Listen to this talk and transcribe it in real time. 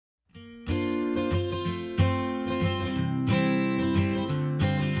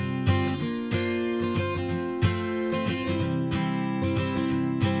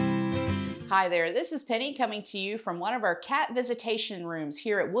Hi there, this is Penny coming to you from one of our cat visitation rooms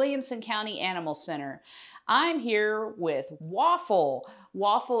here at Williamson County Animal Center. I'm here with Waffle.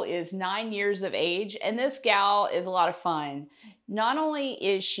 Waffle is 9 years of age, and this gal is a lot of fun. Not only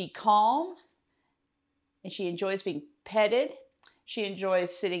is she calm, and she enjoys being petted, she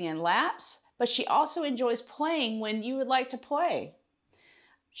enjoys sitting in laps, but she also enjoys playing when you would like to play.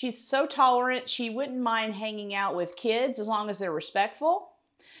 She's so tolerant, she wouldn't mind hanging out with kids as long as they're respectful.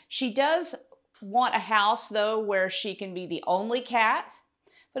 She does want a house, though, where she can be the only cat.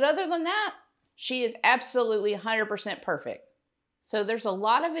 But other than that, she is absolutely 100% perfect. So there's a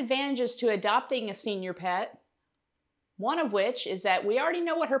lot of advantages to adopting a senior pet. One of which is that we already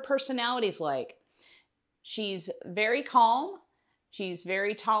know what her personality's like. She's very calm. She's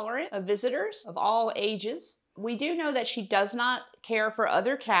very tolerant of visitors of all ages. We do know that she does not care for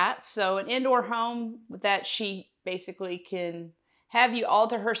other cats, so an indoor home that she basically can have you all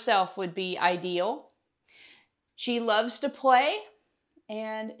to herself would be ideal. She loves to play,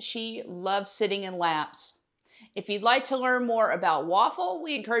 and she loves sitting in laps. If you'd like to learn more about Waffle,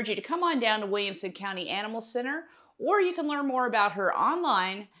 we encourage you to come on down to Williamson County Animal Center, or you can learn more about her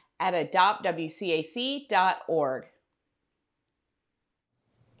online at adoptwcac.org.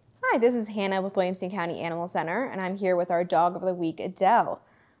 Hi, this is Hannah with Williamson County Animal Center, and I'm here with our dog of the week, Adele.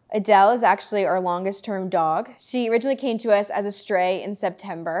 Adele is actually our longest term dog. She originally came to us as a stray in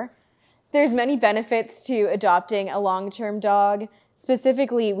September. There's many benefits to adopting a long-term dog.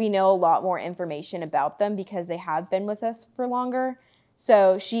 Specifically, we know a lot more information about them because they have been with us for longer.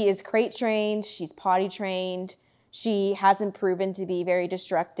 So she is crate trained, she's potty trained, she hasn't proven to be very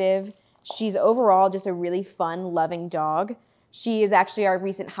destructive. She's overall just a really fun, loving dog. She is actually our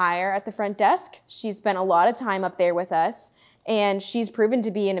recent hire at the front desk. She's spent a lot of time up there with us, and she's proven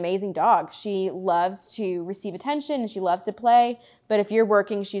to be an amazing dog. She loves to receive attention and she loves to play, but if you're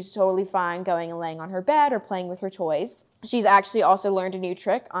working, she's totally fine going and laying on her bed or playing with her toys. She's actually also learned a new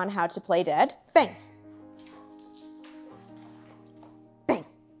trick on how to play dead. Bang! Bang!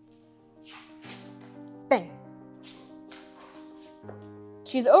 Bang!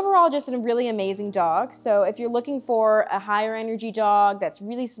 She's overall just a really amazing dog. So if you're looking for a higher energy dog that's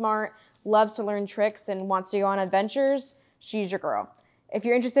really smart, loves to learn tricks, and wants to go on adventures, she's your girl. If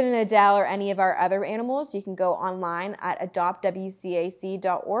you're interested in Adele or any of our other animals, you can go online at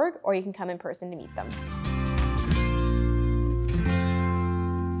adoptwcac.org, or you can come in person to meet them.